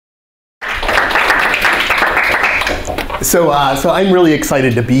So I'm really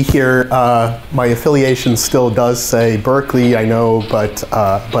excited to be here. My affiliation still does say Berkeley, I know, but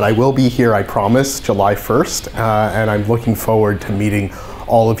I will be here, I promise, July 1st, and I'm looking forward to meeting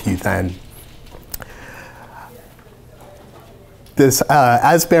all of you then. This,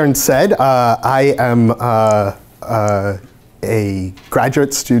 as Bernd said, I am a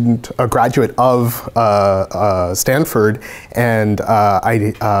graduate student, a graduate of Stanford, and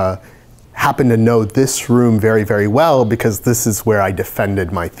I happen to know this room very, very well because this is where I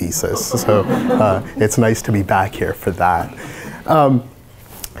defended my thesis. So it's nice to be back here for that.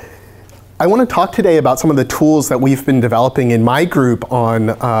 I want to talk today about some of the tools that we've been developing in my group on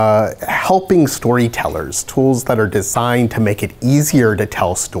helping storytellers, tools that are designed to make it easier to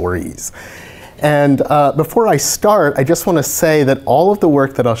tell stories. And before I start, I just want to say that all of the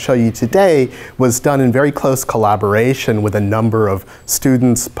work that I'll show you today was done in very close collaboration with a number of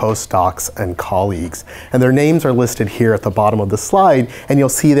students, postdocs, and colleagues. And their names are listed here at the bottom of the slide, and you'll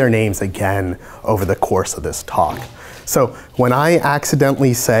see their names again over the course of this talk. So when I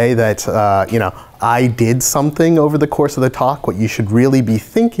accidentally say that I did something over the course of the talk, what you should really be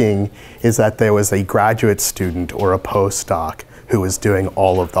thinking is that there was a graduate student or a postdoc who was doing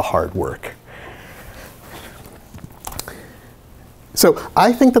all of the hard work. So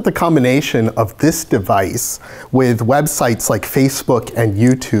I think that the combination of this device with websites like Facebook and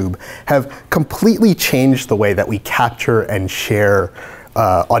YouTube have completely changed the way that we capture and share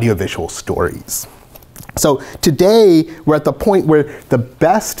audiovisual stories. So today, we're at the point where the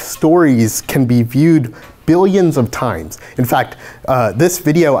best stories can be viewed billions of times. In fact, this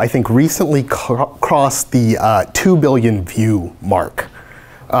video, I think, recently crossed the 2 billion view mark.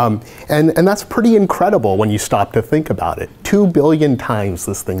 And that's pretty incredible when you stop to think about it. 2 billion times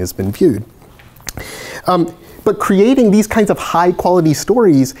this thing has been viewed. But creating these kinds of high quality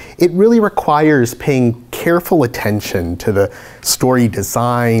stories, it really requires paying careful attention to the story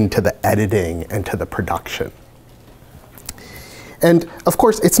design, to the editing, and to the production. And of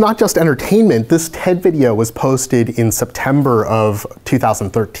course, it's not just entertainment. This TED video was posted in September of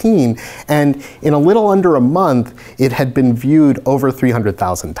 2013, and in a little under a month, it had been viewed over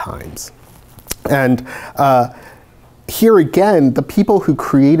 300,000 times. And here again, the people who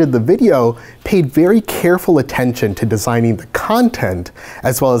created the video paid very careful attention to designing the content,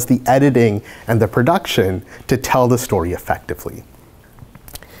 as well as the editing and the production, to tell the story effectively.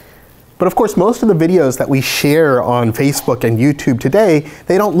 But of course, most of the videos that we share on Facebook and YouTube today,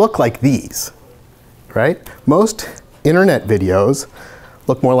 they don't look like these, right? Most internet videos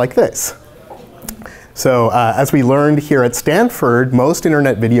look more like this. So as we learned here at Stanford, most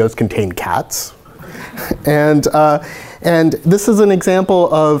internet videos contain cats. And this is an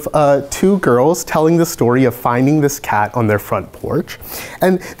example of two girls telling the story of finding this cat on their front porch.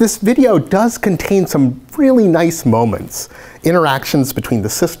 And this video does contain some really nice moments, interactions between the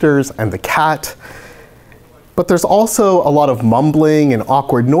sisters and the cat. But there's also a lot of mumbling and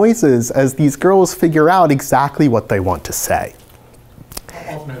awkward noises as these girls figure out exactly what they want to say.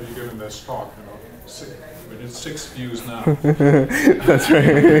 How often have you given this talk? It's 6 views now. That's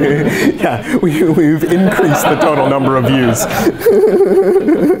right. Yeah, we've increased the total number of views.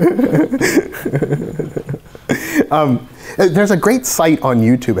 There's a great site on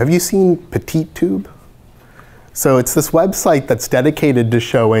YouTube. Have you seen PetiteTube? So it's this website that's dedicated to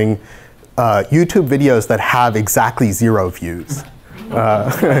showing YouTube videos that have exactly 0 views.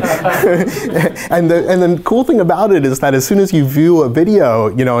 And the cool thing about it is that as soon as you view a video,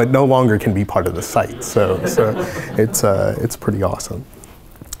 it no longer can be part of the site. So it's pretty awesome.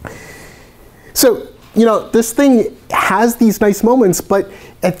 So this thing has these nice moments, but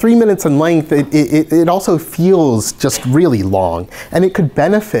at 3 minutes in length, it also feels just really long, and it could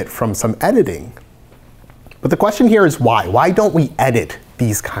benefit from some editing. But the question here is why? Why don't we edit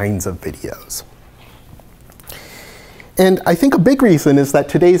these kinds of videos? And I think a big reason is that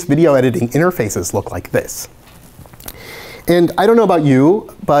today's video editing interfaces look like this. And I don't know about you,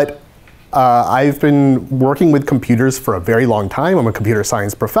 but I've been working with computers for a very long time. I'm a computer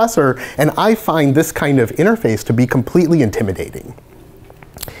science professor, and I find this kind of interface to be completely intimidating.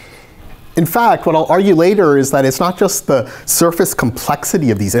 In fact, what I'll argue later is that it's not just the surface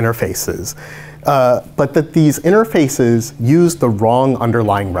complexity of these interfaces, but that these interfaces use the wrong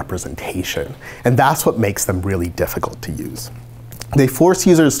underlying representation. And that's what makes them really difficult to use. They force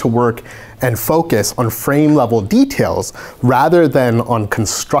users to work and focus on frame-level details rather than on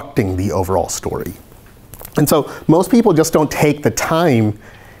constructing the overall story. And so most people just don't take the time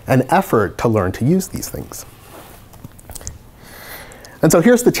and effort to learn to use these things. And so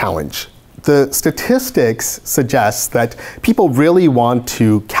here's the challenge. The statistics suggest that people really want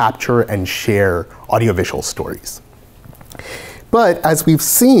to capture and share audiovisual stories. But as we've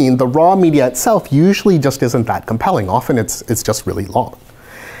seen, the raw media itself usually just isn't that compelling. Often it's just really long.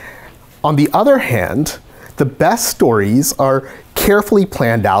 On the other hand, the best stories are carefully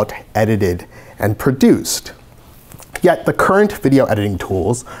planned out, edited, and produced. Yet the current video editing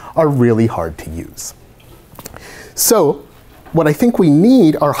tools are really hard to use. So what I think we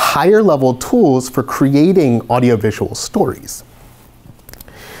need are higher level tools for creating audiovisual stories.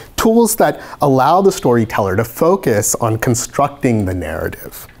 Tools that allow the storyteller to focus on constructing the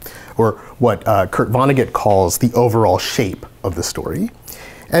narrative, or what Kurt Vonnegut calls the overall shape of the story.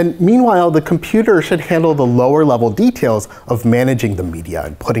 And meanwhile, the computer should handle the lower level details of managing the media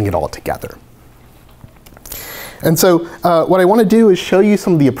and putting it all together. And so what I want to do is show you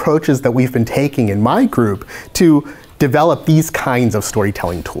some of the approaches that we've been taking in my group to develop these kinds of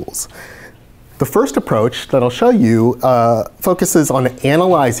storytelling tools. The first approach that I'll show you focuses on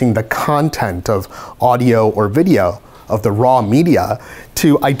analyzing the content of audio or video of the raw media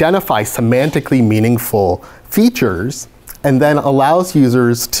to identify semantically meaningful features, and then allows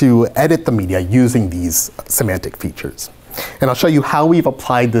users to edit the media using these semantic features. And I'll show you how we've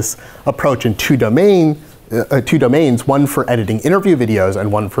applied this approach in two domains, one for editing interview videos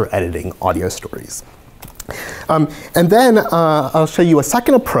and one for editing audio stories. And then I'll show you a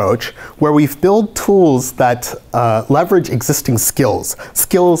second approach where we've built tools that leverage existing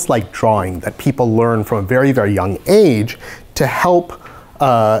skills like drawing that people learn from a very, very young age to help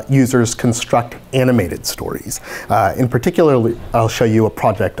users construct animated stories. In particular, I'll show you a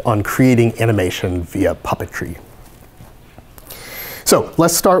project on creating animation via puppetry. So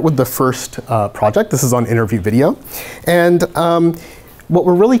let's start with the first project. This is on interview video. And what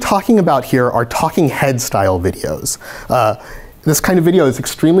we're really talking about here are talking head style videos. This kind of video is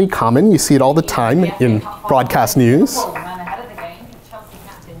extremely common. You see it all the time in broadcast news,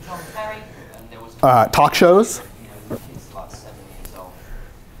 talk shows,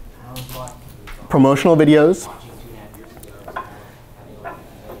 promotional videos,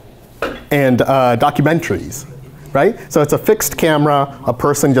 and documentaries, right? So it's a fixed camera, a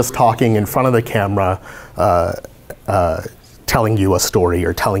person just talking in front of the camera, telling you a story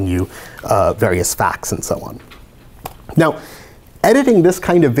or telling you various facts and so on. Now, editing this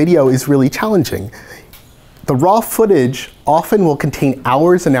kind of video is really challenging. The raw footage often will contain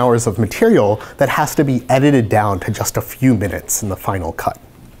hours and hours of material that has to be edited down to just a few minutes in the final cut.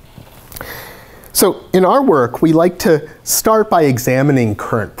 So in our work, we like to start by examining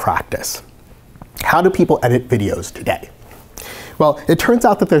current practice. How do people edit videos today? Well, it turns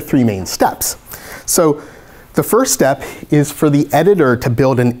out that there are three main steps. So the first step is for the editor to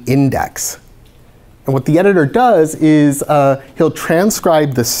build an index. And what the editor does is he'll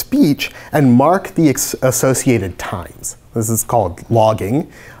transcribe the speech and mark the associated times. This is called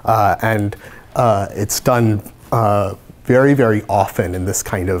logging, and it's done very, very often in this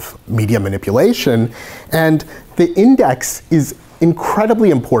kind of media manipulation. And the index is incredibly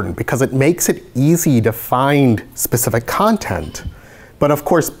important because it makes it easy to find specific content. But of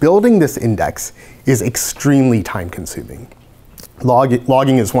course, building this index is extremely time consuming.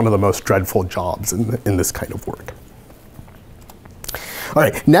 Logging is one of the most dreadful jobs in this kind of work. All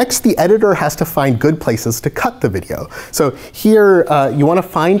right, next the editor has to find good places to cut the video. So here you want to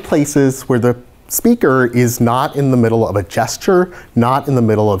find places where the speaker is not in the middle of a gesture, not in the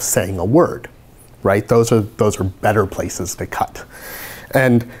middle of saying a word, right? Those are better places to cut.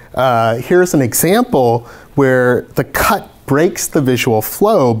 And here's an example where the cut breaks the visual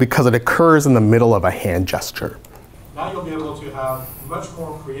flow because it occurs in the middle of a hand gesture. Now you'll be able to have much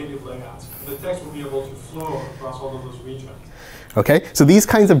more creative layouts. The text will be able to flow across all of those regions. Okay, so these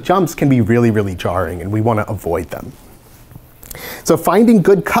kinds of jumps can be really, really jarring, and we want to avoid them. So finding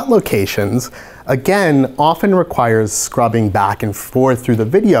good cut locations, again, often requires scrubbing back and forth through the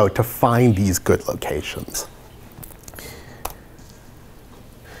video to find these good locations.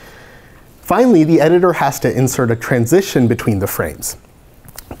 Finally, the editor has to insert a transition between the frames,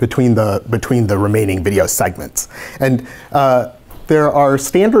 between the remaining video segments. And there are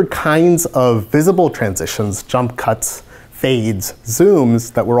standard kinds of visible transitions, jump cuts, fades,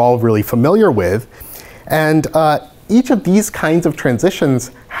 zooms, that we're all really familiar with. And each of these kinds of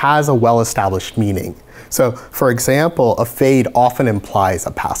transitions has a well-established meaning. So for example, a fade often implies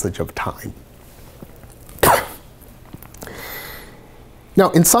a passage of time. Now,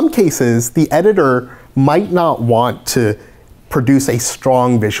 in some cases, the editor might not want to produce a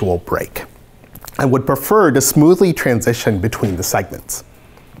strong visual break and would prefer to smoothly transition between the segments.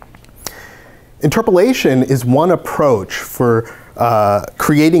 Interpolation is one approach for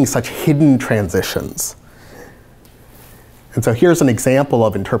creating such hidden transitions. And so here's an example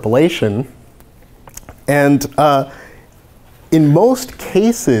of interpolation. And in most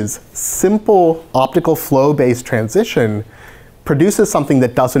cases, simple optical flow-based transition produces something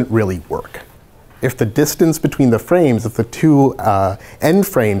that doesn't really work. If the distance between the frames, if the two end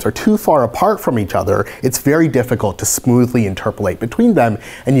frames are too far apart from each other, it's very difficult to smoothly interpolate between them,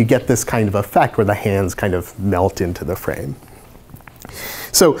 and you get this kind of effect where the hands kind of melt into the frame.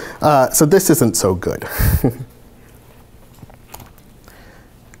 So, so this isn't so good.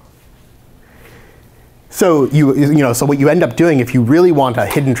 So so what you end up doing if you really want a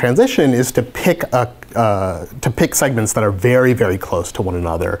hidden transition is to pick segments that are very, very close to one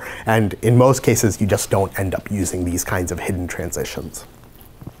another. And in most cases, you just don't end up using these kinds of hidden transitions.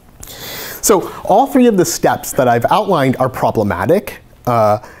 So all three of the steps that I've outlined are problematic.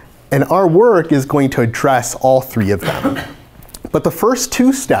 And our work is going to address all three of them. But the first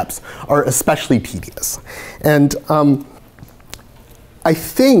two steps are especially tedious. And I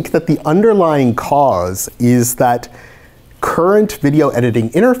think that the underlying cause is that current video editing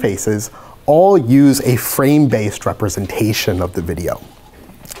interfaces all use a frame-based representation of the video.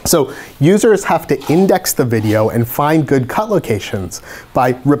 So users have to index the video and find good cut locations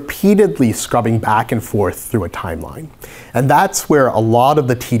by repeatedly scrubbing back and forth through a timeline. And that's where a lot of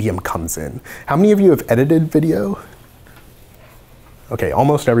the tedium comes in. How many of you have edited video? Okay,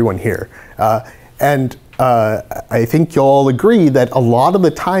 almost everyone here. I think you'll all agree that a lot of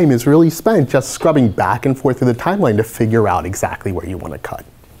the time is really spent just scrubbing back and forth through the timeline to figure out exactly where you want to cut.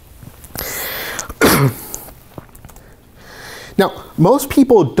 Now, most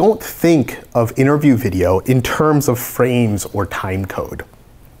people don't think of interview video in terms of frames or time code.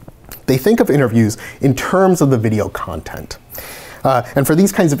 They think of interviews in terms of the video content. And for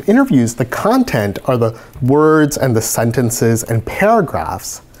these kinds of interviews, the content are the words and the sentences and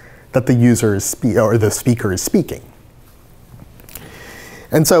paragraphs that the user or the speaker is speaking.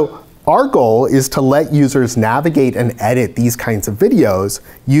 And so our goal is to let users navigate and edit these kinds of videos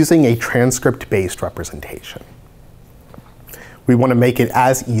using a transcript-based representation. We want to make it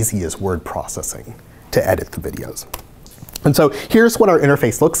as easy as word processing to edit the videos. And so here's what our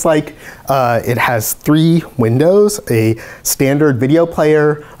interface looks like. It has three windows: a standard video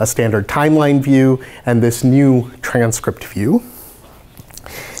player, a standard timeline view, and this new transcript view.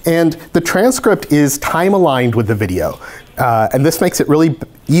 And the transcript is time-aligned with the video. And this makes it really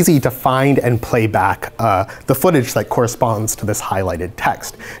easy to find and play back the footage that corresponds to this highlighted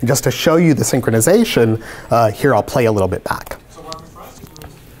text. And just to show you the synchronization, here I'll play a little bit back. So what we're trying to do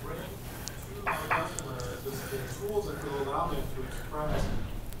is to bring to our customer the tools that will allow them to express.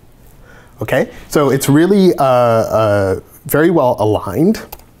 OK, so it's really very well aligned.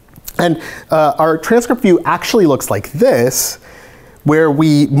 And our transcript view actually looks like this, where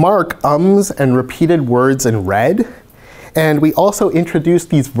we mark ums and repeated words in red. And we also introduce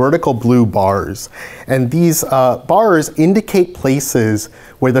these vertical blue bars. And these bars indicate places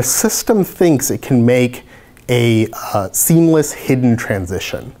where the system thinks it can make a seamless hidden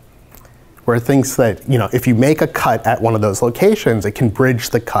transition, where it thinks that if you make a cut at one of those locations, it can bridge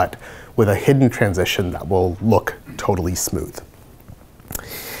the cut with a hidden transition that will look totally smooth.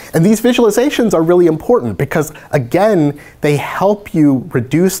 And these visualizations are really important because, again, they help you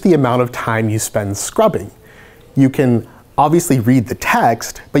reduce the amount of time you spend scrubbing. You can obviously read the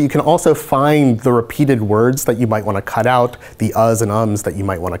text, but you can also find the repeated words that you might want to cut out, the uhs and ums that you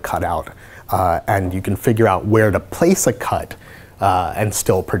might want to cut out. And you can figure out where to place a cut and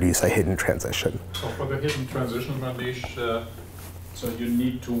still produce a hidden transition. So for the hidden transition, Maneesh, so you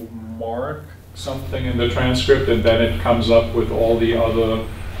need to mark something in the transcript, and then it comes up with all the other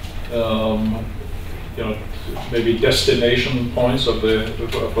maybe destination points of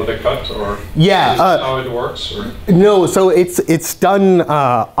for the cut, or yeah, is that how it works? Or? No, so it's done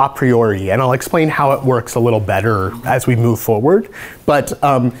a priori, and I'll explain how it works a little better as we move forward. But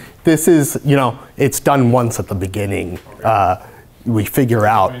this is, it's done once at the beginning. Okay. We figure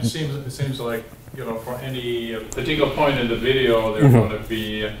out. I mean, it seems like for any particular point in the video, there's going to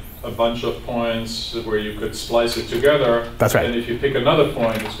be a bunch of points where you could splice it together. That's right. And if you pick another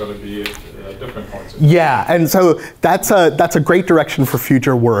point, it's going to be different points. Yeah, and so that's a great direction for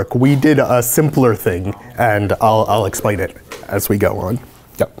future work. We did a simpler thing, and I'll explain it as we go on.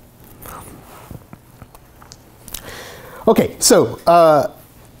 Yep. Okay, so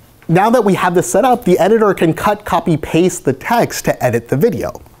now that we have this set up, the editor can cut, copy, paste the text to edit the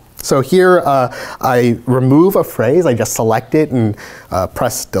video. So here I remove a phrase, I just select it and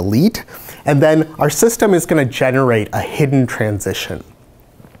press delete. And then our system is going to generate a hidden transition.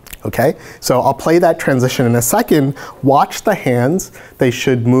 Okay, so I'll play that transition in a second. Watch the hands. They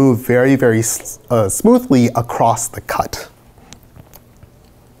should move very, very smoothly across the cut.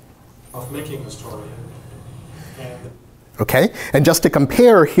 Of making a story. And Okay? And just to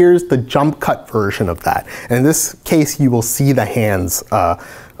compare, here's the jump cut version of that. And in this case, you will see the hands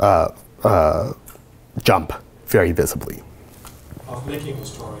jump very visibly. Of making the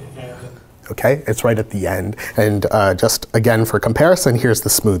story. Okay, it's right at the end. And just again for comparison, here's the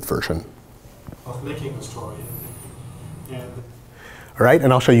smooth version. Of making the story. All right,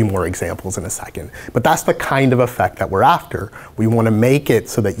 and I'll show you more examples in a second. But that's the kind of effect that we're after. We want to make it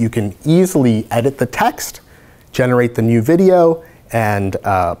so that you can easily edit the text, generate the new video, and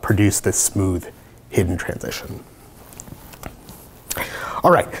produce this smooth hidden transition. All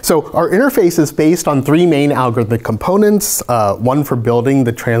right, so our interface is based on 3 main algorithmic components, one for building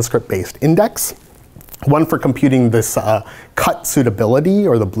the transcript-based index, one for computing this cut suitability,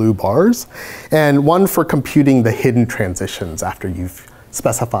 or the blue bars, and one for computing the hidden transitions after you've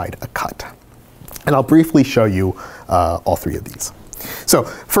specified a cut. And I'll briefly show you all 3 of these. So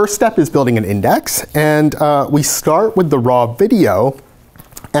first step is building an index, and we start with the raw video,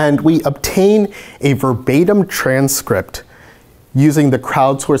 and we obtain a verbatim transcript using the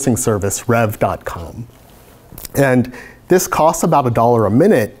crowdsourcing service rev.com. And this costs about $1 a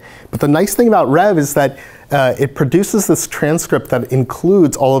minute, but the nice thing about Rev is that it produces this transcript that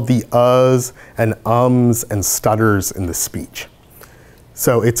includes all of the uhs and ums and stutters in the speech.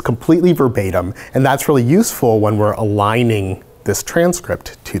 So it's completely verbatim, and that's really useful when we're aligning this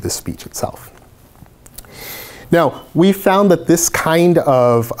transcript to the speech itself. Now, we found that this kind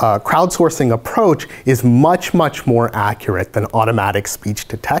of crowdsourcing approach is much, much more accurate than automatic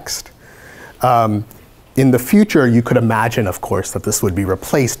speech-to-text. In the future, you could imagine, of course, that this would be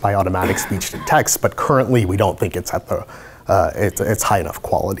replaced by automatic speech-to-text, but currently we don't think it's at the it's high enough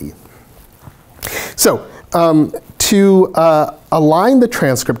quality. So to align the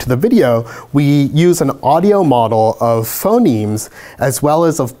transcript to the video, we use an audio model of phonemes as well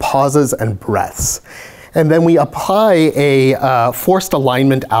as of pauses and breaths. And then we apply a forced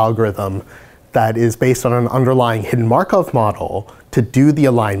alignment algorithm that is based on an underlying hidden Markov model to do the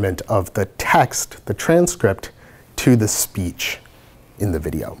alignment of the text, the transcript, to the speech in the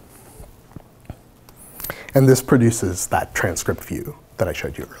video. And this produces that transcript view that I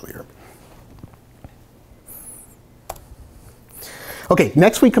showed you earlier. Okay,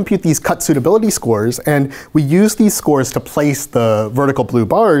 next we compute these cut suitability scores, and we use these scores to place the vertical blue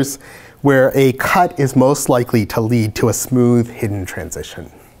bars where a cut is most likely to lead to a smooth hidden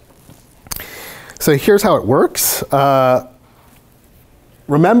transition. So here's how it works.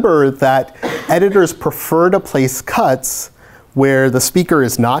 Remember that editors prefer to place cuts where the speaker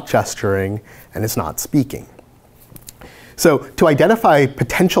is not gesturing and is not speaking. So to identify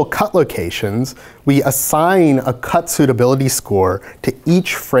potential cut locations, we assign a cut suitability score to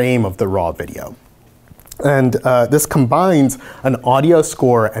each frame of the raw video. And this combines an audio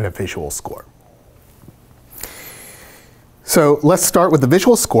score and a visual score. So let's start with the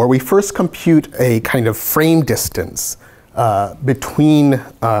visual score. We first compute a kind of frame distance between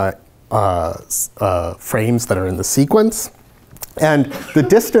frames that are in the sequence. And the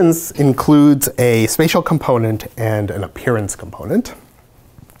distance includes a spatial component and an appearance component.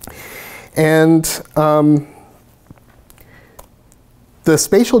 And the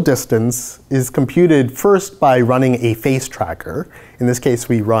spatial distance is computed first by running a face tracker. In this case,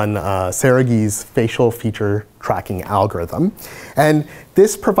 we run Sergey's facial feature tracking algorithm. And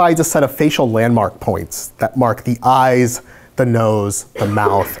this provides a set of facial landmark points that mark the eyes, the nose, the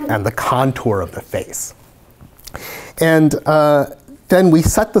mouth, and the contour of the face. And then we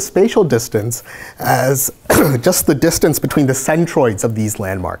set the spatial distance as just the distance between the centroids of these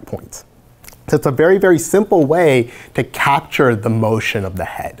landmark points. So it's a very, very simple way to capture the motion of the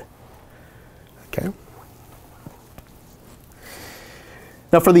head. Okay.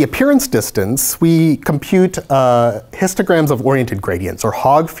 Now for the appearance distance, we compute histograms of oriented gradients, or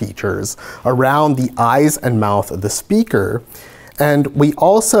hog features, around the eyes and mouth of the speaker. And we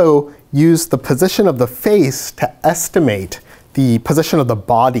also use the position of the face to estimate the position of the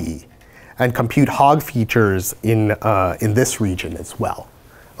body and compute hog features in this region as well,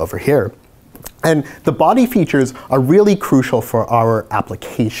 over here. And the body features are really crucial for our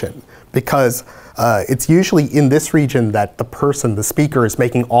application because it's usually in this region that the person, the speaker, is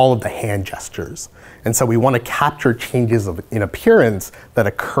making all of the hand gestures. And so we want to capture changes in appearance that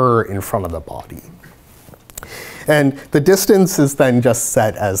occur in front of the body. And the distance is then just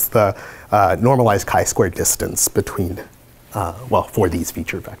set as the normalized chi-square distance between, well, for these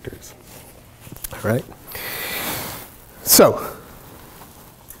feature vectors. All right. So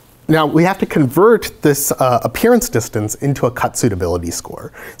Now we have to convert this appearance distance into a cut suitability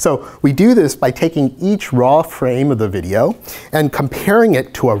score. So we do this by taking each raw frame of the video and comparing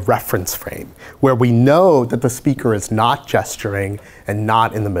it to a reference frame where we know that the speaker is not gesturing and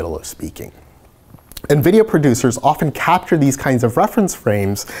not in the middle of speaking. And video producers often capture these kinds of reference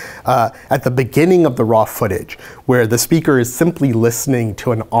frames at the beginning of the raw footage, where the speaker is simply listening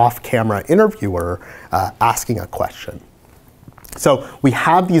to an off-camera interviewer asking a question. So we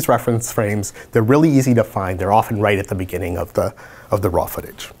have these reference frames. They're really easy to find. They're often right at the beginning of the raw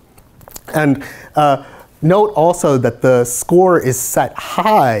footage. And note also that the score is set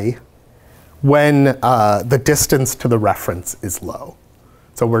high when the distance to the reference is low.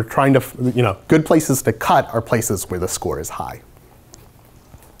 So we're trying to, good places to cut are places where the score is high.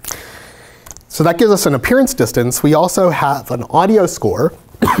 So that gives us an appearance distance. We also have an audio score.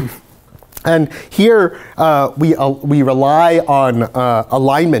 And here we rely on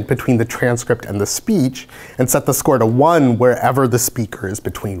alignment between the transcript and the speech and set the score to 1 wherever the speaker is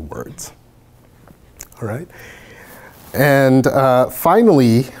between words. All right? And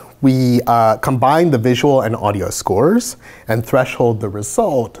finally, we combine the visual and audio scores and threshold the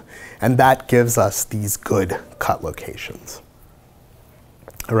result, and that gives us these good cut locations.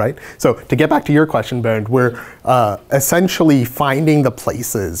 All right? So to get back to your question, Bernd, we're essentially finding the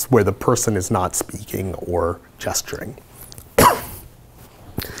places where the person is not speaking or gesturing.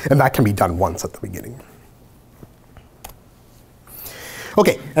 And that can be done once at the beginning.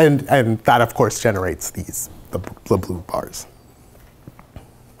 OK, and that, of course, generates the blue bars.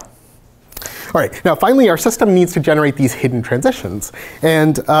 All right, now finally, our system needs to generate these hidden transitions.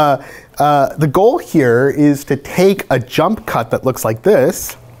 And the goal here is to take a jump cut that looks like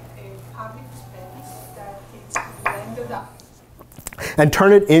this and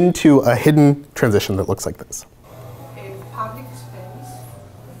turn it into a hidden transition that looks like this.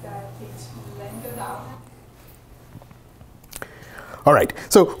 All right,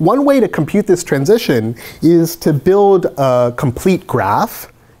 so one way to compute this transition is to build a complete graph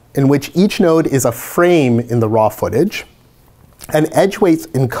in which each node is a frame in the raw footage, and edge weights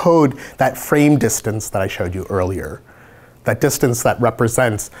encode that frame distance that I showed you earlier, that distance that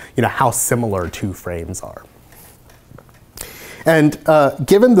represents how similar two frames are. And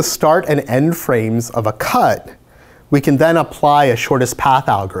given the start and end frames of a cut, we can then apply a shortest path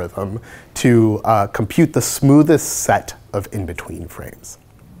algorithm to compute the smoothest set of in-between frames.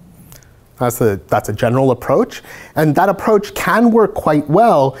 That's a general approach. And that approach can work quite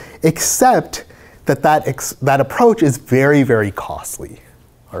well, except that approach is very, very costly.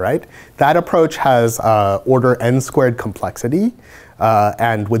 All right? That approach has order n squared complexity.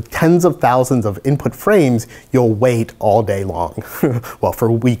 And with tens of thousands of input frames, you'll wait all day long, well, for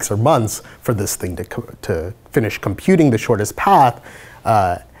weeks or months, for this thing to finish computing the shortest path.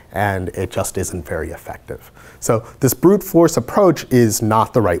 And it just isn't very effective. So this brute force approach is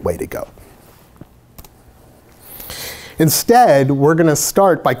not the right way to go. Instead, we're going to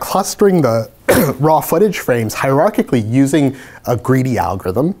start by clustering the raw footage frames hierarchically using a greedy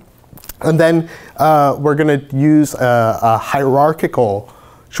algorithm. And then we're going to use a hierarchical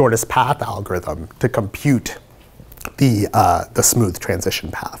shortest path algorithm to compute the smooth transition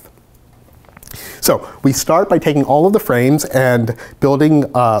path. So we start by taking all of the frames and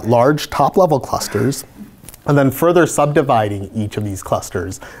building large top-level clusters, and then further subdividing each of these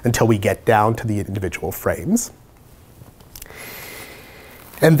clusters until we get down to the individual frames.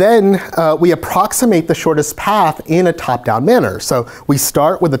 And then we approximate the shortest path in a top-down manner. So we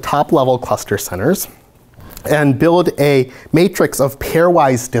start with the top-level cluster centers and build a matrix of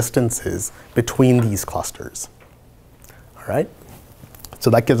pairwise distances between these clusters. All right? So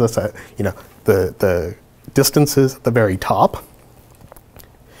that gives us the distances at the very top.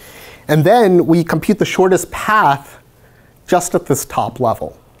 And then we compute the shortest path just at this top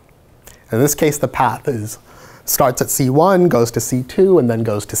level. In this case, the path starts at C1, goes to C2, and then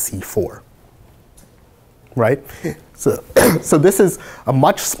goes to C4. Right? So this is a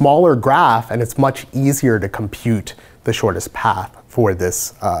much smaller graph, and it's much easier to compute the shortest path for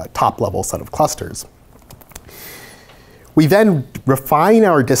this top-level set of clusters. We then refine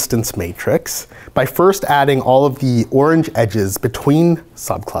our distance matrix by first adding all of the orange edges between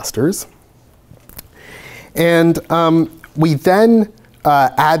subclusters. And we then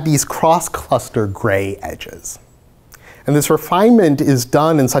add these cross-cluster gray edges. And this refinement is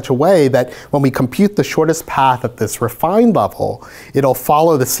done in such a way that when we compute the shortest path at this refined level, it'll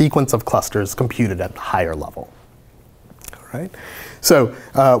follow the sequence of clusters computed at the higher level. All right? So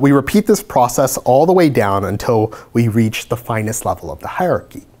we repeat this process all the way down until we reach the finest level of the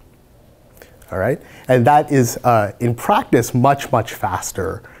hierarchy. All right? And that is, in practice, much, much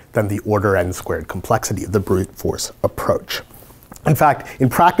faster than the order n squared complexity of the brute force approach. In fact, in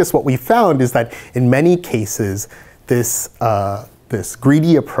practice, what we found is that in many cases, this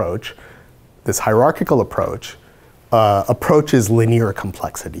greedy approach, this hierarchical approach, approaches linear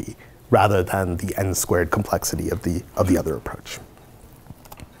complexity rather than the n squared complexity of the other approach.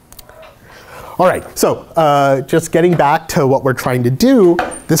 All right, so just getting back to what we're trying to do,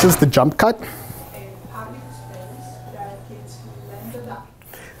 this is the jump cut.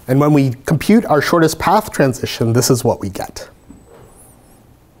 And when we compute our shortest path transition, this is what we get.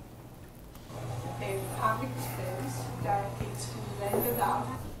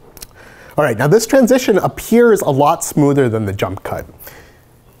 All right, now this transition appears a lot smoother than the jump cut.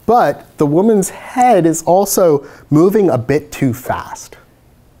 But the woman's head is also moving a bit too fast,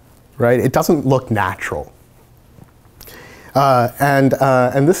 right? It doesn't look natural. And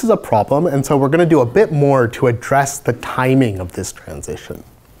this is a problem, and so we're going to do a bit more to address the timing of this transition.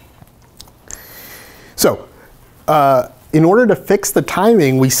 So in order to fix the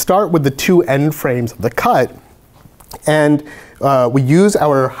timing, we start with the two end frames of the cut, and we use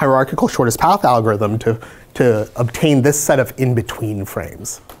our hierarchical shortest path algorithm to obtain this set of in-between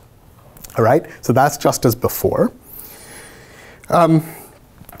frames. All right, so that's just as before.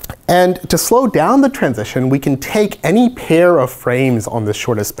 And to slow down the transition, we can take any pair of frames on the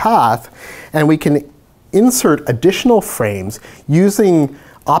shortest path, and we can insert additional frames using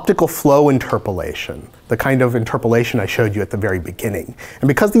optical flow interpolation, the kind of interpolation I showed you at the very beginning. And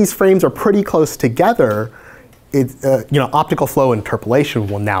because these frames are pretty close together, optical flow interpolation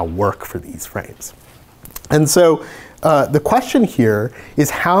will now work for these frames. And so the question here is,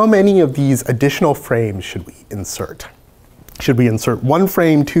 how many of these additional frames should we insert? Should we insert 1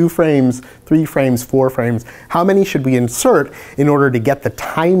 frame, 2 frames, 3 frames, 4 frames? How many should we insert in order to get the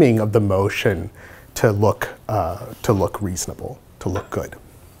timing of the motion to look reasonable, to look good?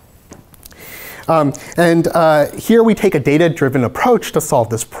 Here we take a data-driven approach to solve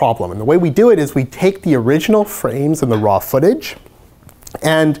this problem. And the way we do it is we take the original frames in the raw footage,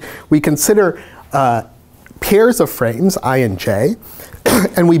 and we consider pairs of frames, I and j,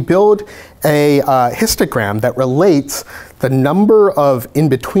 and we build a histogram that relates the number of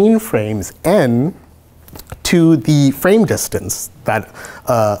in-between frames, n, to the frame distance, that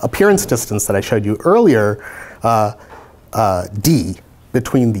appearance distance that I showed you earlier, d,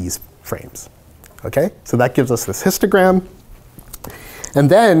 between these frames. Okay, so that gives us this histogram. And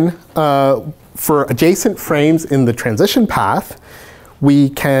then for adjacent frames in the transition path, we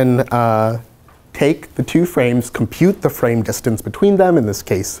can take the 2 frames, compute the frame distance between them. In this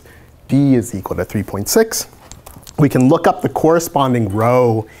case, d is equal to 3.6. We can look up the corresponding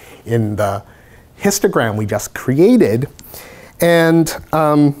row in the histogram we just created and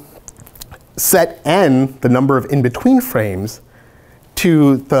set n, the number of in-between frames,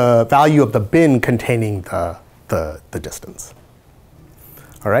 to the value of the bin containing the distance.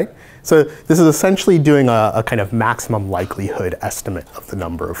 All right? So this is essentially doing a kind of maximum likelihood estimate of the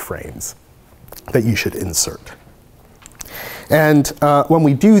number of frames that you should insert. And when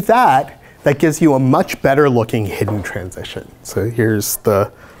we do that, that gives you a much better looking hidden transition. So here's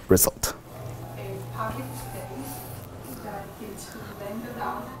the result.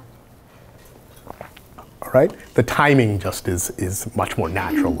 All right, the timing just is much more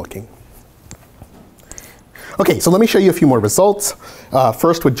natural looking. Okay, so let me show you a few more results.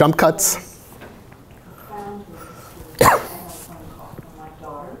 First with jump cuts.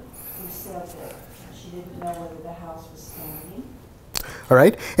 All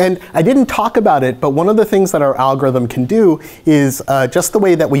right, and I didn't talk about it, but one of the things that our algorithm can do is just the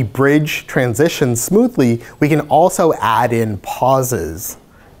way that we bridge transitions smoothly, we can also add in pauses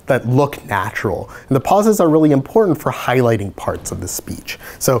that look natural. And the pauses are really important for highlighting parts of the speech.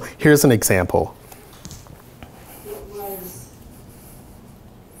 So here's an example. It was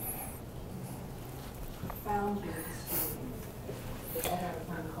found in the street. I had a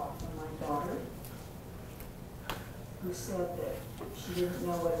phone call from my daughter who said that she didn't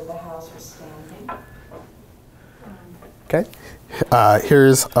know whether the house was standing. Okay,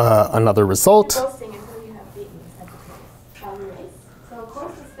 here's another result.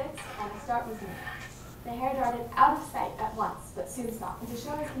 Out of sight at once, but soon stopped, and to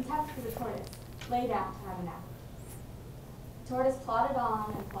show his contempt for the tortoise, lay down to have a nap. The tortoise plodded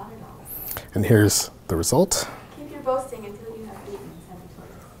on and plodded on. And here's the result. Keep your boasting until you have eaten, said the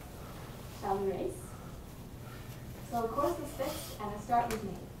tortoise. Shall we race? So a course was fixed, and a start was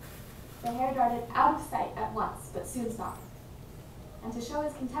made. The hare darted out of sight at once, but soon stopped. And to show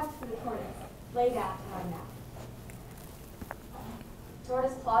his contempt for the tortoise, lay down to have a nap. The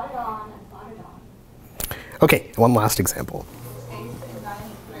tortoise plodded on and plodded on. Okay, one last example. In 9th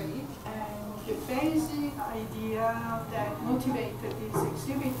grade, idea that motivated this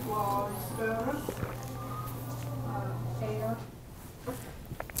exhibit was first air.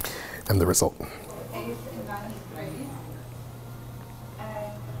 And the result. 8th and 9th grade.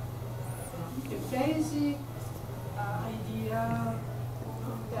 And the basic idea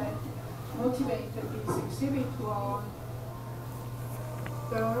that motivated this exhibit was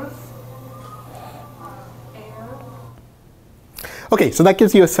birth, air. Okay, so that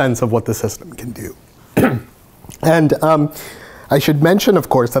gives you a sense of what the system can do. And I should mention, of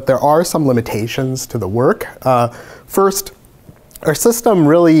course, that there are some limitations to the work. First, our system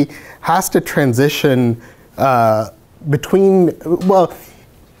really has to transition between, well,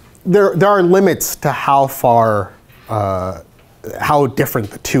 there are limits to how far, how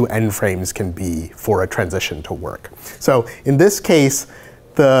different the two end frames can be for a transition to work. So in this case,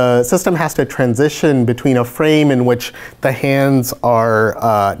 the system has to transition between a frame in which the hands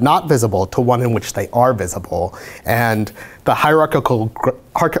are not visible to one in which they are visible. And the hierarchical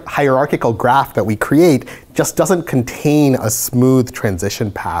graph that we create just doesn't contain a smooth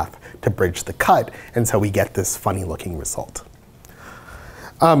transition path to bridge the cut. And so we get this funny looking result.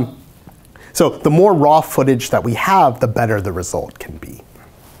 So the more raw footage that we have, the better the result can be.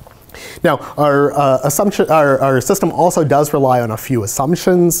 Now, our system also does rely on a few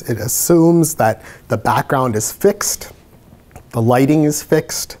assumptions. It assumes that the background is fixed, the lighting is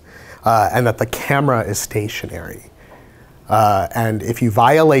fixed, and that the camera is stationary. And if you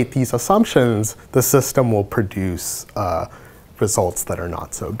violate these assumptions, the system will produce results that are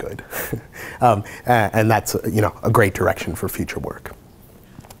not so good. And that's a great direction for future work.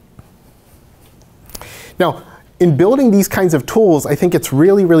 Now, in building these kinds of tools, I think it's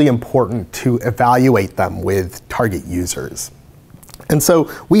really, really important to evaluate them with target users. And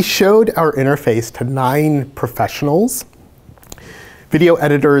so we showed our interface to 9 professionals, video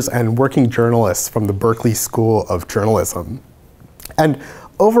editors and working journalists from the Berkeley School of Journalism. And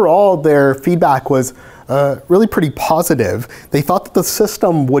overall, their feedback was really pretty positive. They thought that the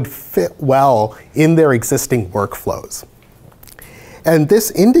system would fit well in their existing workflows. And this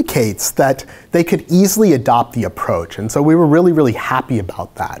indicates that they could easily adopt the approach. And so we were really, really happy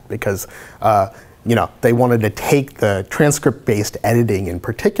about that because they wanted to take the transcript-based editing in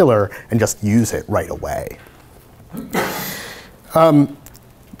particular and just use it right away.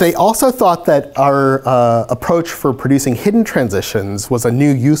 They also thought that our approach for producing hidden transitions was a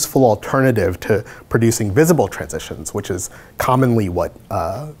new useful alternative to producing visible transitions, which is commonly what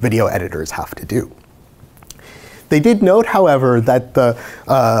video editors have to do. They did note, however, that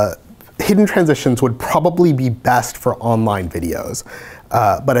the hidden transitions would probably be best for online videos.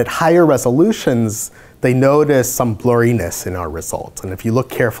 But at higher resolutions, they noticed some blurriness in our results. And if you look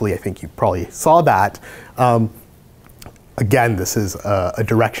carefully, I think you probably saw that. Again, this is a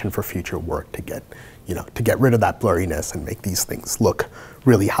direction for future work to get rid of that blurriness and make these things look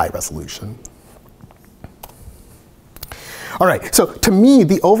really high resolution. All right, so to me,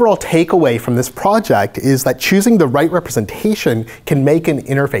 the overall takeaway from this project is that choosing the right representation can make an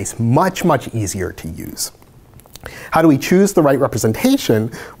interface much, much easier to use. How do we choose the right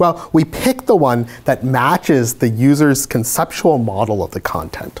representation? Well, we pick the one that matches the user's conceptual model of the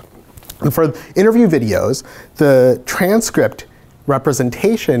content. And for interview videos, the transcript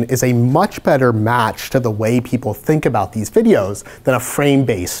representation is a much better match to the way people think about these videos than a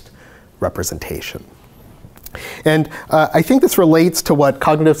frame-based representation. And I think this relates to what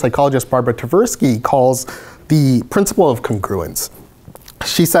cognitive psychologist Barbara Tversky calls the principle of congruence.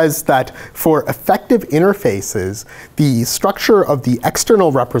 She says that for effective interfaces, the structure of the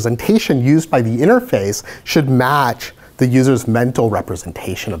external representation used by the interface should match the user's mental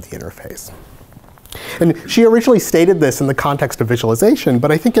representation of the interface. And she originally stated this in the context of visualization,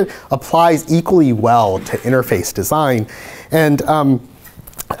 but I think it applies equally well to interface design. And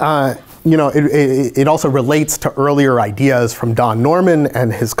it also relates to earlier ideas from Don Norman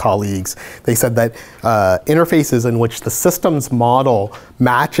and his colleagues. They said that interfaces in which the system's model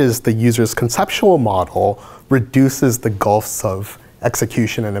matches the user's conceptual model reduces the gulfs of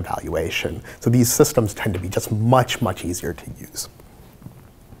execution and evaluation. So these systems tend to be just much, much easier to use.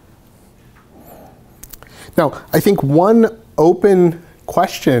 Now, I think one open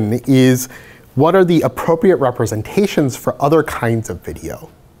question is, what are the appropriate representations for other kinds of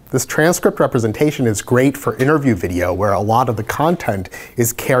video? This transcript representation is great for interview video, where a lot of the content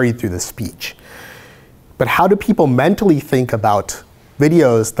is carried through the speech. But how do people mentally think about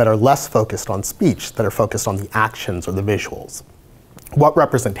videos that are less focused on speech, that are focused on the actions or the visuals? What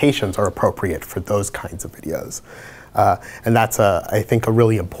representations are appropriate for those kinds of videos? And that's, I think, a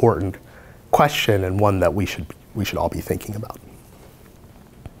really important question, and one that we should all be thinking about.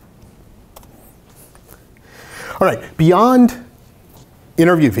 All right, beyond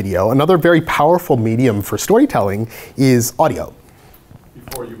interview video, another very powerful medium for storytelling is audio.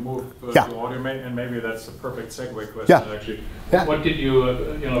 Before you move Yeah. to audio, and maybe that's a perfect segue question, Yeah. actually. Yeah. What did you,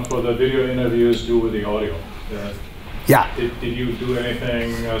 for the video interviews, do with the audio? Yeah. Did you do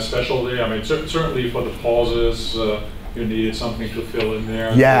anything special there? I mean, certainly for the pauses, you needed something to fill in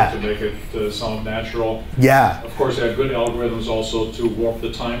there Yeah. to make it sound natural. Yeah. Of course, there are good algorithms also to warp the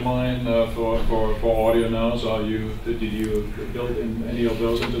timeline for audio now. So did you build in any of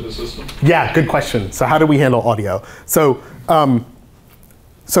those into the system? Yeah, good question. So how do we handle audio? So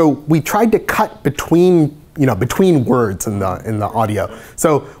we tried to cut between words in the audio.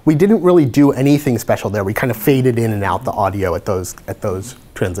 So we didn't really do anything special there. We kind of faded in and out the audio at those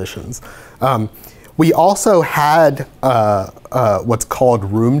transitions. We also had what's called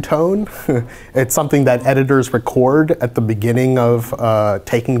room tone. It's something that editors record at the beginning of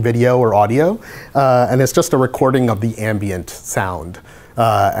taking video or audio, and it's just a recording of the ambient sound.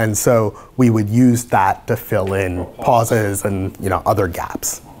 And so we would use that to fill in pauses and other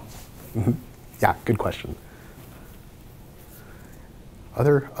gaps. Mm-hmm. Yeah, good question.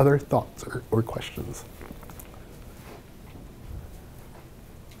 Other thoughts or questions?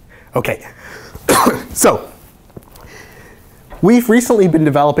 Okay, so we've recently been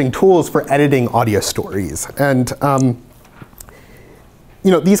developing tools for editing audio stories, and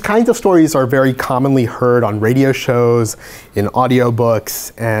these kinds of stories are very commonly heard on radio shows, in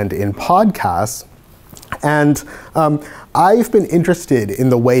audiobooks, and in podcasts. And I've been interested in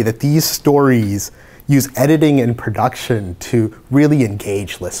the way that these stories use editing and production to really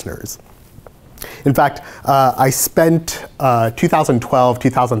engage listeners. In fact, I spent 2012,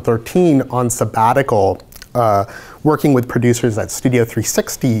 2013 on sabbatical working with producers at Studio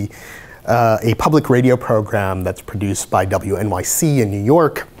 360, a public radio program that's produced by WNYC in New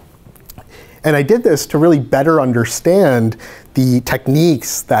York. And I did this to really better understand the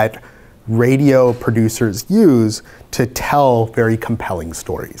techniques that radio producers use to tell very compelling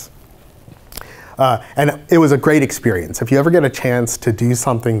stories. And it was a great experience. If you ever get a chance to do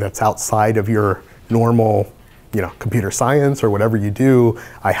something that's outside of your normal, computer science or whatever you do,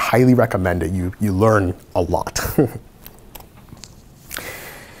 I highly recommend it. You learn a lot.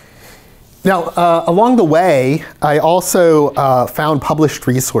 Now, along the way, I also found published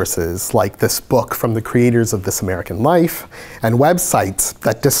resources like this book from the creators of This American Life and websites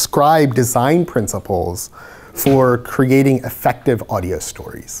that describe design principles for creating effective audio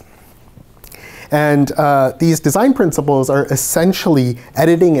stories. And these design principles are essentially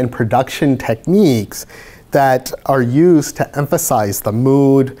editing and production techniques that are used to emphasize the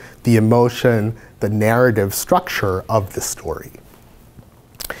mood, the emotion, the narrative structure of the story.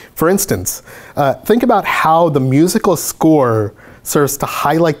 For instance, think about how the musical score serves to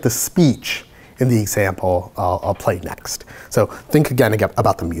highlight the speech in the example I'll play next. So think again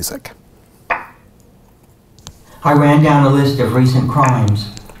about the music. I ran down a list of recent crimes,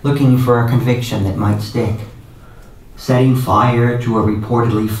 looking for a conviction that might stick. Setting fire to a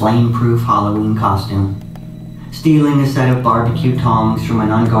reportedly flame-proof Halloween costume. Stealing a set of barbecue tongs from an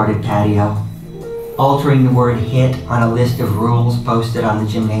unguarded patio. Altering the word hit on a list of rules posted on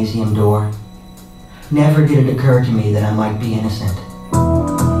the gymnasium door. Never did it occur to me that I might be innocent.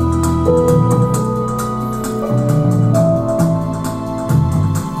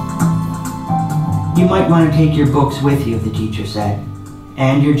 You might want to take your books with you, the teacher said.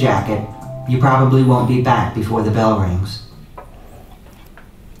 And your jacket. You probably won't be back before the bell rings.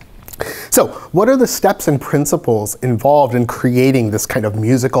 So, what are the steps and principles involved in creating this kind of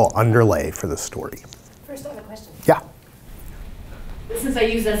musical underlay for the story? First, I have a question. Yeah. Since I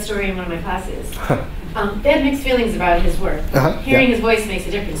use that story in one of my classes, they had mixed feelings about his work. Hearing his voice makes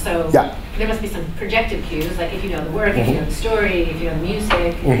a difference, so there must be some projective cues, like if you know the work, if you know the story, if you know the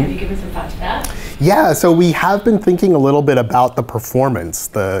music. Have you given some thought to that? Yeah, so we have been thinking a little bit about the performance,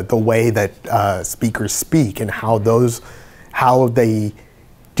 the way that speakers speak and how they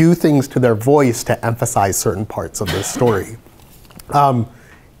do things to their voice to emphasize certain parts of the story.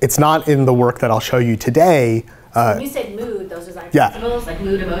 It's not in the work that I'll show you today. When you said mood, those design principles, like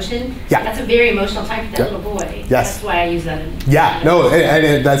mood, emotion, that's a very emotional time for that little boy. Yes. That's why I use that.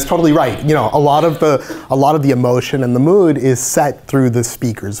 And that's totally right. A lot of the emotion and the mood is set through the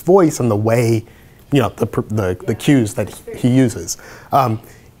speaker's voice and the way, the cues that he uses.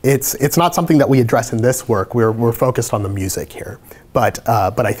 It's not something that we address in this work. We're focused on the music here, but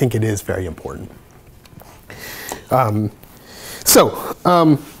I think it is very important.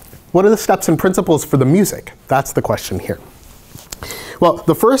 What are the steps and principles for the music? That's the question here. Well,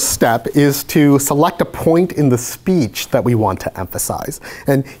 the first step is to select a point in the speech that we want to emphasize.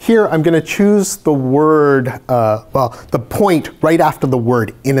 And here I'm going to choose the word, the point right after the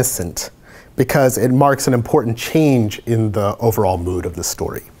word innocent, because it marks an important change in the overall mood of the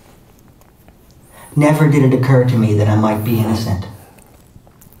story. Never did it occur to me that I might be innocent.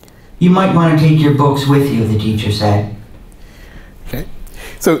 You might want to take your books with you, the teacher said. Okay.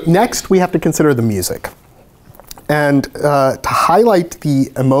 So next we have to consider the music. And to highlight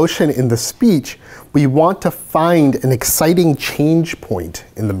the emotion in the speech, we want to find an exciting change point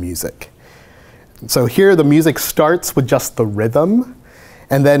in the music. So here the music starts with just the rhythm,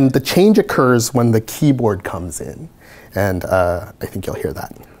 and then the change occurs when the keyboard comes in. And I think you'll hear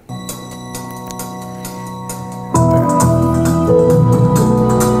that.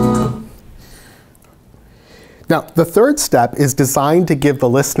 Now, the third step is designed to give the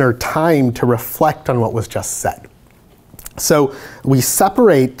listener time to reflect on what was just said. So we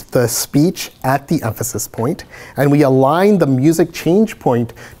separate the speech at the emphasis point, and we align the music change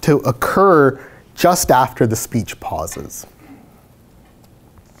point to occur just after the speech pauses.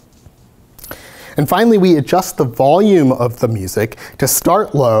 And finally, we adjust the volume of the music to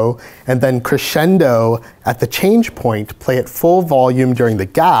start low and then crescendo at the change point, play at full volume during the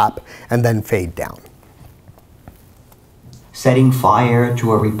gap, and then fade down. Setting fire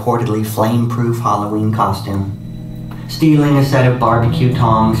to a reportedly flame-proof Halloween costume. Stealing a set of barbecue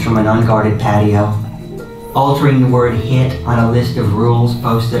tongs from an unguarded patio. Altering the word hit on a list of rules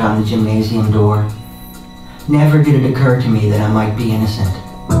posted on the gymnasium door. Never did it occur to me that I might be innocent.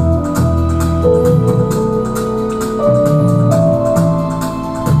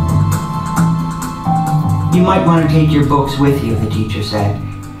 You might want to take your books with you, the teacher said,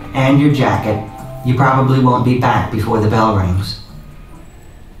 and your jacket. You probably won't be back before the bell rings.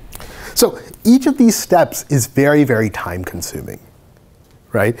 So each of these steps is very, very time consuming,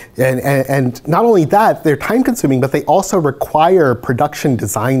 right? And not only that, they're time consuming, but they also require production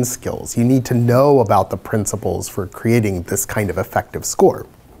design skills. You need to know about the principles for creating this kind of effective score.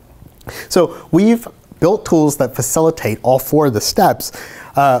 So we've built tools that facilitate all four of the steps,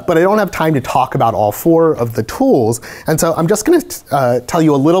 but I don't have time to talk about all four of the tools. And so I'm just going to tell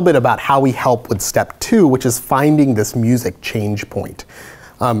you a little bit about how we help with step 2, which is finding this music change point.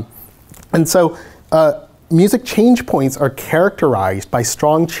 And so music change points are characterized by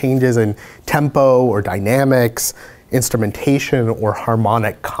strong changes in tempo or dynamics, instrumentation, or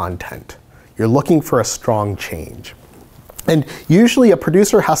harmonic content. You're looking for a strong change. And usually a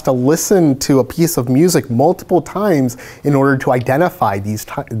producer has to listen to a piece of music multiple times in order to identify these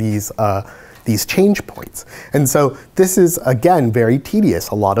change points. And so this is, again, very tedious,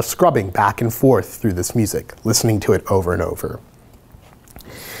 a lot of scrubbing back and forth through this music, listening to it over and over.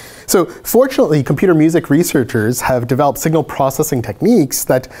 So fortunately, computer music researchers have developed signal processing techniques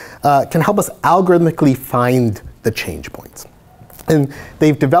that can help us algorithmically find the change points. And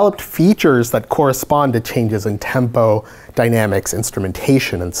they've developed features that correspond to changes in tempo, dynamics,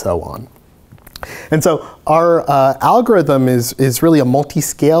 instrumentation, and so on. And so our algorithm is really a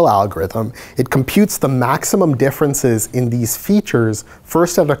multi-scale algorithm. It computes the maximum differences in these features,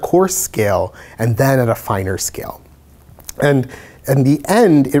 first at a coarse scale, and then at a finer scale. And in the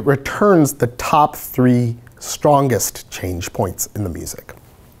end, it returns the top 3 strongest change points in the music.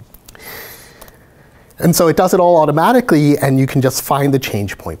 And so it does it all automatically, and you can just find the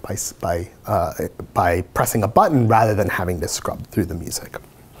change point by pressing a button rather than having to scrub through the music.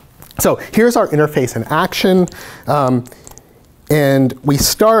 So here's our interface in action. And we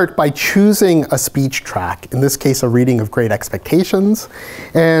start by choosing a speech track, in this case, a reading of Great Expectations.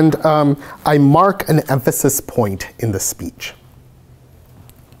 And I mark an emphasis point in the speech.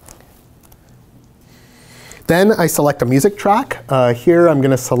 Then I select a music track. Here I'm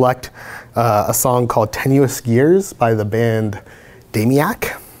going to select a song called Tenuous Gears by the band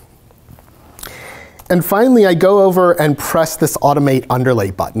Damiac. And finally, I go over and press this Automate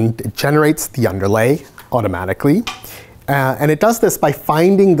Underlay button. It generates the underlay automatically. And it does this by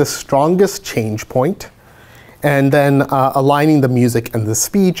finding the strongest change point and then aligning the music and the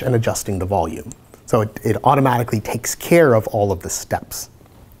speech and adjusting the volume. So it automatically takes care of all of the steps.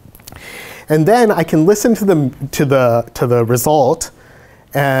 And then I can listen to the result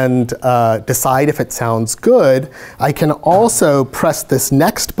and decide if it sounds good. I can also press this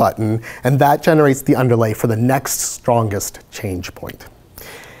next button, and that generates the underlay for the next strongest change point.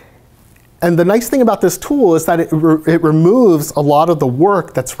 And the nice thing about this tool is that it removes a lot of the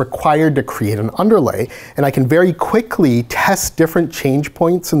work that's required to create an underlay, and I can very quickly test different change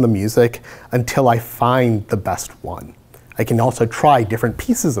points in the music until I find the best one. I can also try different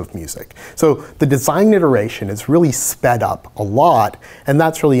pieces of music. So the design iteration is really sped up a lot, and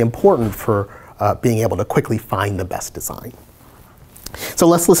that's really important for being able to quickly find the best design. So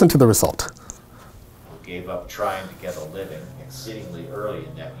let's listen to the result. Who gave up trying to get a living exceedingly early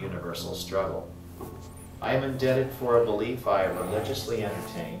in that universal struggle. I am indebted for a belief I religiously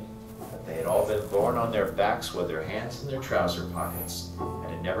entertained that they had all been born on their backs with their hands in their trouser pockets and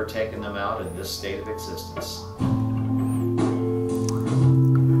had never taken them out in this state of existence.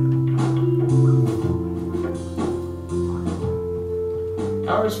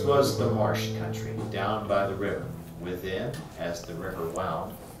 Ours was the marsh country down by the river, within, as the river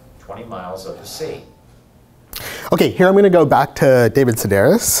wound, 20 miles of the sea. Okay, here I'm going to go back to David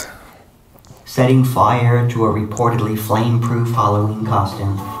Sedaris. Setting fire to a reportedly flame-proof Halloween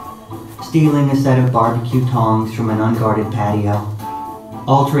costume. Stealing a set of barbecue tongs from an unguarded patio.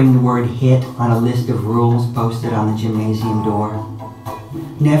 Altering the word "hit" on a list of rules posted on the gymnasium door.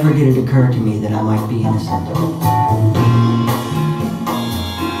 Never did it occur to me that I might be innocent.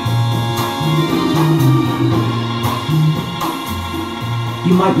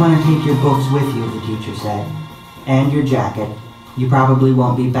 You might want to take your books with you, the teacher said. And your jacket. You probably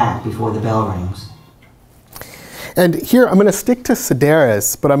won't be back before the bell rings. And here I'm going to stick to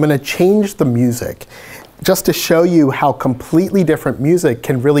Sedaris, but I'm going to change the music just to show you how completely different music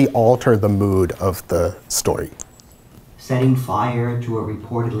can really alter the mood of the story. Setting fire to a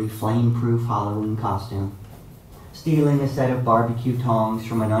reportedly flame-proof Halloween costume. Stealing a set of barbecue tongs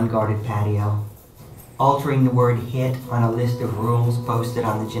from an unguarded patio. Altering the word "hit" on a list of rules posted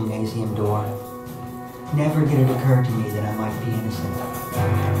on the gymnasium door. Never did it occur to me that I might be innocent.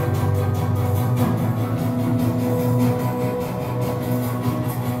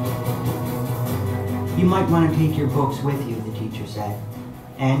 You might want to take your books with you, the teacher said.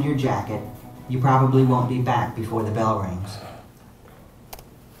 And your jacket. You probably won't be back before the bell rings.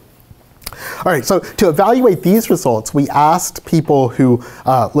 All right, so to evaluate these results, we asked people who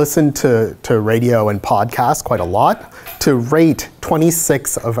listen to radio and podcasts quite a lot to rate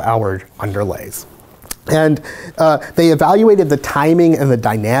 26 of our underlays. And they evaluated the timing and the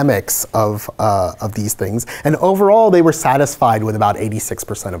dynamics of these things. And overall, they were satisfied with about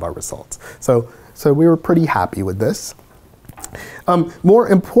 86% of our results. So we were pretty happy with this. More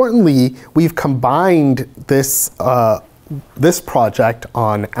importantly, we've combined this project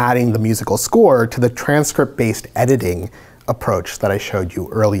on adding the musical score to the transcript-based editing approach that I showed you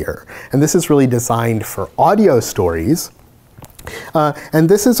earlier. And this is really designed for audio stories. And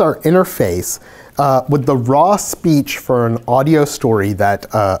this is our interface with the raw speech for an audio story that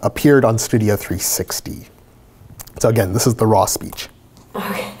appeared on Studio 360. So again, this is the raw speech.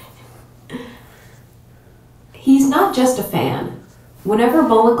 Okay. He's not just a fan. Whenever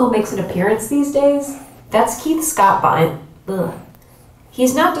Bullwinkle makes an appearance these days, that's Keith Scott behind. Ugh.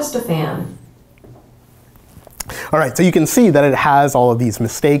 He's not just a fan. All right, so you can see that it has all of these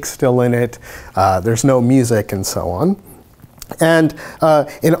mistakes still in it. There's no music and so on. And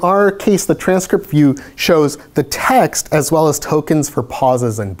in our case, the transcript view shows the text as well as tokens for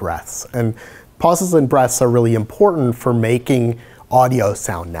pauses and breaths. And pauses and breaths are really important for making audio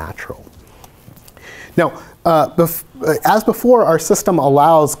sound natural. Now, as before, our system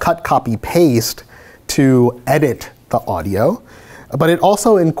allows cut, copy, paste to edit the audio, but it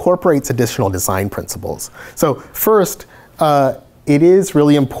also incorporates additional design principles. So first, it is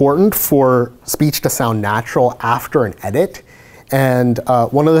really important for speech to sound natural after an edit. And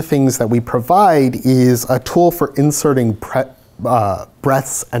one of the things that we provide is a tool for inserting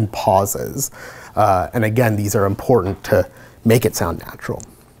breaths and pauses. And again, these are important to make it sound natural.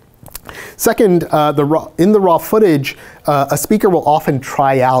 Second, in the raw footage, a speaker will often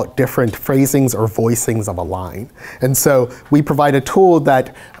try out different phrasings or voicings of a line. And so we provide a tool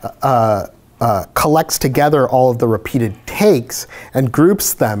that collects together all of the repeated takes and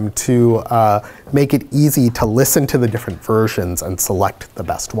groups them to make it easy to listen to the different versions and select the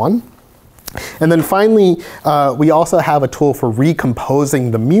best one. And then finally, we also have a tool for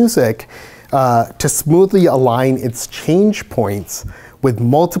recomposing the music to smoothly align its change points with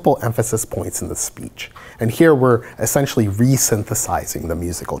multiple emphasis points in the speech. And here we're essentially resynthesizing the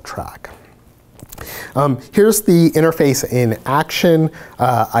musical track. Here's the interface in action.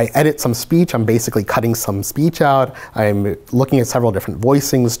 I edit some speech. I'm basically cutting some speech out. I'm looking at several different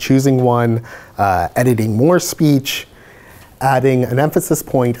voicings, choosing one, editing more speech, adding an emphasis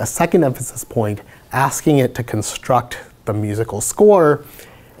point, a second emphasis point, asking it to construct the musical score.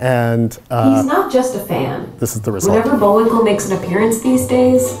 And he's not just a fan. This is the result. Whenever Bullwinkle makes an appearance these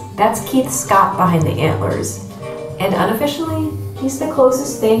days, that's Keith Scott behind the antlers. And unofficially, he's the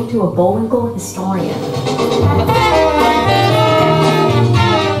closest thing to a Bullwinkle historian.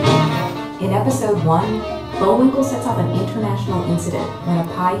 Episode 1, Bullwinkle sets off an international incident when a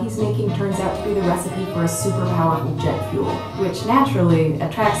pie he's making turns out to be the recipe for a super powerful jet fuel, which naturally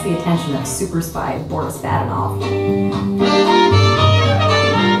attracts the attention of super spy Boris Badenov.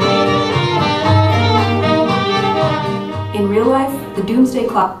 In real life, the Doomsday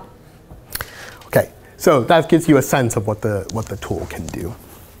Clock. Okay, so that gives you a sense of what the tool can do.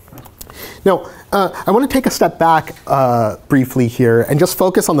 Now, I want to take a step back briefly here and just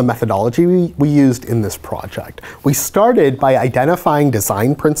focus on the methodology we used in this project. We started by identifying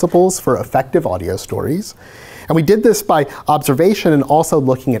design principles for effective audio stories, and we did this by observation and also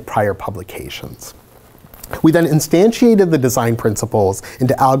looking at prior publications. We then instantiated the design principles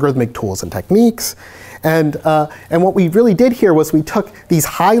into algorithmic tools and techniques, and what we really did here was we took these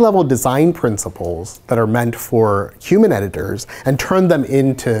high-level design principles that are meant for human editors and turned them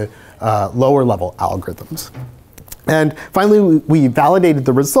into lower-level algorithms. And finally, we validated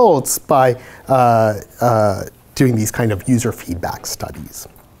the results by doing these kind of user feedback studies.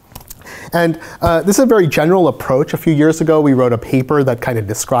 And this is a very general approach. A few years ago, we wrote a paper that kind of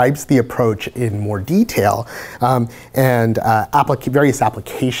describes the approach in more detail and various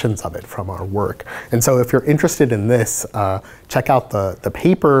applications of it from our work. And so if you're interested in this, check out the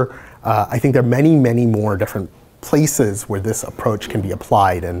paper. I think there are many, many more different places where this approach can be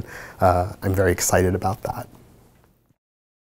applied, and I'm very excited about that.